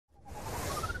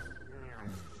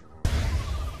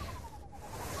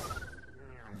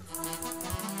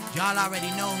Y'all already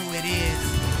know who it is.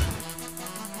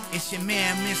 It's your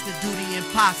man, Mr. Do the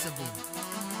Impossible.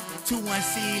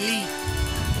 21C Elite.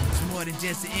 It's more than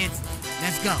just an incident.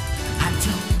 Let's go. I'm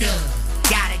tuned up.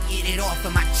 Gotta get it off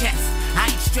of my chest.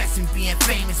 I ain't stressing being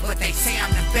famous, but they say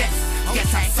I'm the best.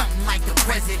 Guess I'm something like the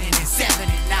president in 7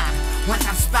 and 9. Once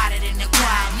I'm spotted in the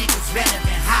crowd, niggas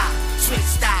relevant high. Switch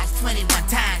styles 21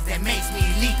 times, that makes me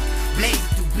elite. Blaze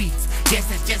through beats, guess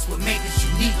that's just what makes us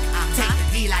unique. Take the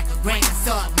D like a grain of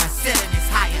salt, my ceiling is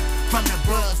higher. From the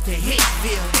bros to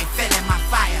Hicksville, they feeling my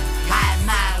fire. I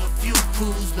admire a few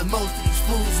crews, but most of these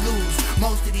fools lose.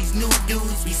 Most of these new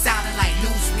dudes be sounding like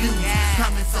loose muse.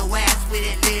 Coming so ass with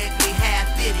it, lyrically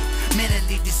half-fitted.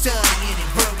 Mentally disoriented,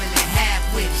 verbally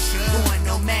half-witted. Going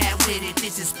no mad with it,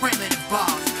 this is primitive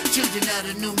bars. Children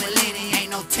of the new millennium,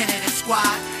 ain't no tentative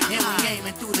squad. And we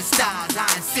aiming through the stars,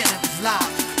 our incentive is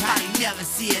large. Probably never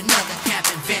see another camp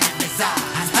invented as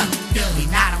ours. I'm tuned up, we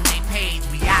not on their page,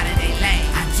 we out of their lane.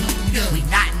 I'm tuned up, we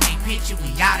not in their picture,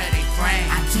 we out of their frame.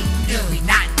 I'm tuned up, we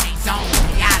not in their zone,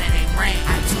 we out of their brain.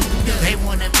 I'm tuned up, they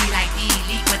wanna be like the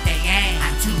elite, but they ain't.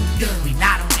 I'm tuned up, we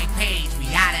not on their page,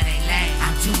 we out of their lane.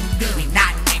 I'm tuned up, we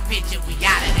not in their picture, we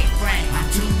out of their frame. I'm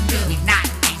tuned up, we not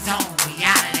in their zone, we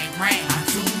out of their brain. I'm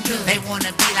tuned up, they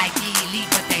wanna be like the elite,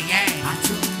 but they ain't. I'm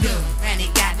tuned up, and he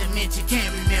got dementia,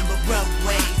 can't remember broke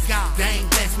ways. They ain't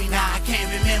blessed me now, I can't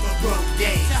remember broke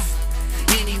days.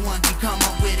 Anyone can come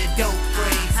up with a dope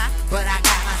phrase, but I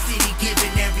got my city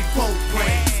giving every quote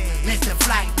praise. Mr.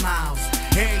 Flight Miles,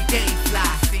 everyday fly.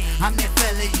 I'm that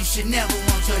fella you should never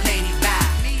want your lady by.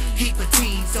 Keep a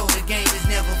team so the game is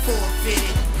never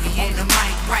forfeited. On the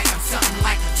mic, right, I'm something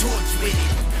like a torch with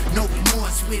it. No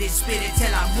remorse with it, spit it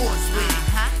till I'm hoarse with it.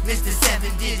 Mr. 7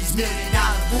 digits, $1 million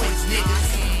voice,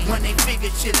 niggas. When they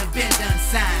figured should have been done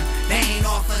signed, they ain't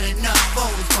offered enough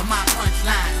votes for my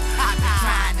punchline. I've been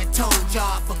trying to told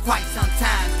y'all for quite some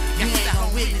time. You ain't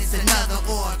gon' witness another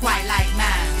or quite like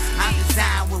mine. I'm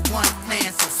designed with one plan,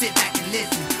 so sit back and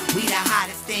listen. We the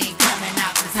hottest thing coming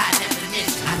out this high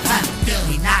definition. I'm tuned up,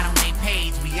 we not on their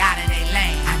page, we out of their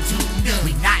lane. I'm tuned up,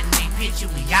 we not in their picture,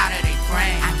 we out of their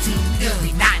frame. I'm tuned up,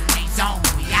 we not in their zone,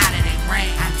 we out of their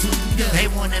brain. I'm tuned up, they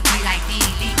wanna be like the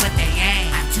elite, but they ain't.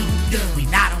 I'm tuned up, we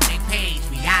not on their page,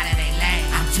 we out of their lane.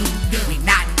 I'm tuned up, we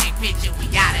not in their picture,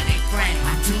 we out of their frame.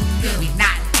 I'm tuned up, we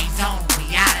not in their zone, we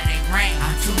out of their brain.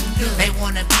 I'm tuned up, they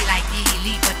wanna be like the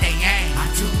elite, but they ain't.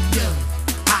 I'm tuned up,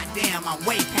 hot damn, I'm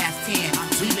way past 10.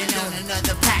 We been on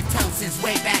another plateau since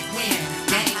way back when.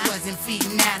 Gang wasn't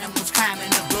feeding animals, climbing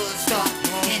the bloodstock.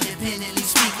 Independently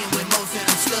speaking, with most of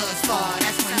them slugs fall.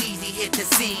 That's when Neezy hit the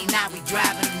scene, now we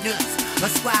driving them nuts. A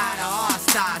squad of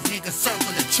all-stars, niggas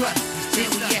circle the trust. Then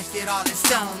we etched it all in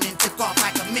stone and took off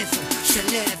like a missile.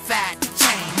 Solidified the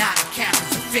chain, now the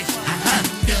campus official. I'm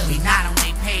tuned up, we not on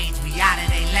their page, we out of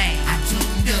their lane. I'm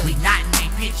tuned up, we not in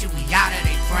their picture, we out of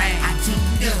their frame. I'm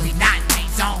tuned up, we not in their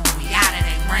zone, we out of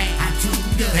their brain. I'm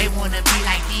tuned up, they wanna be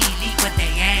like the elite, but they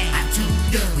ain't. I'm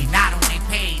tuned up, we not on their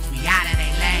page, we out of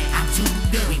their lane. I'm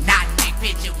tuned up, we not in their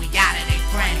picture, we out of their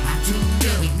frame. I'm tuned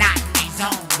up, we not in their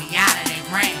zone, we out of their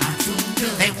brain. I'm tuned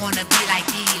up, they wanna be like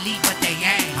the elite, but they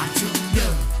ain't. I'm tuned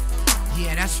up.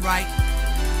 Yeah, that's right.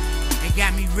 They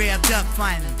got me revved up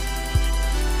finally.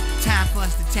 Time for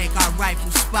us to take our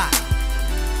rightful spot.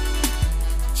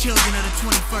 Children of the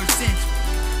 21st century.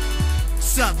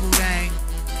 Sup, BOODANG?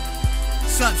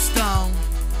 Sup, Stone?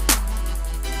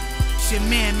 It's your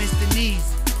man, Mr. Neezy.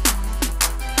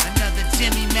 Another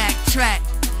Jimmy Mac track.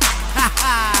 Ha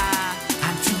ha!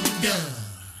 I'm tuned up.